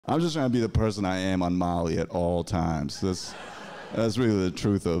I'm just trying to be the person I am on Molly at all times. That's really the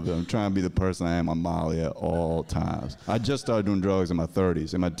truth of it. I'm trying to be the person I am on Molly at all times. I just started doing drugs in my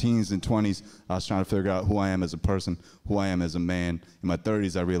 30s. In my teens and 20s, I was trying to figure out who I am as a person, who I am as a man. In my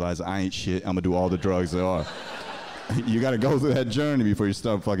 30s, I realized I ain't shit. I'm gonna do all the drugs there are. You gotta go through that journey before you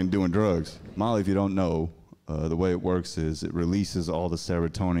start fucking doing drugs. Molly, if you don't know, the way it works is it releases all the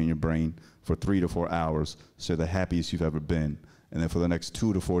serotonin in your brain for 3 to 4 hours, so you're the happiest you've ever been. And then for the next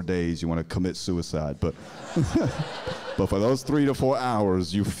 2 to 4 days, you want to commit suicide. But, but for those 3 to 4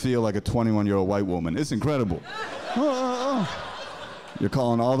 hours, you feel like a 21-year-old white woman. It's incredible. You're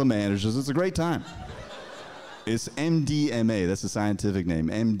calling all the managers. It's a great time. It's MDMA. That's the scientific name,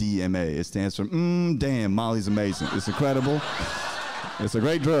 MDMA. It stands for, damn, Molly's amazing. It's incredible. It's a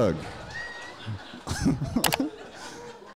great drug.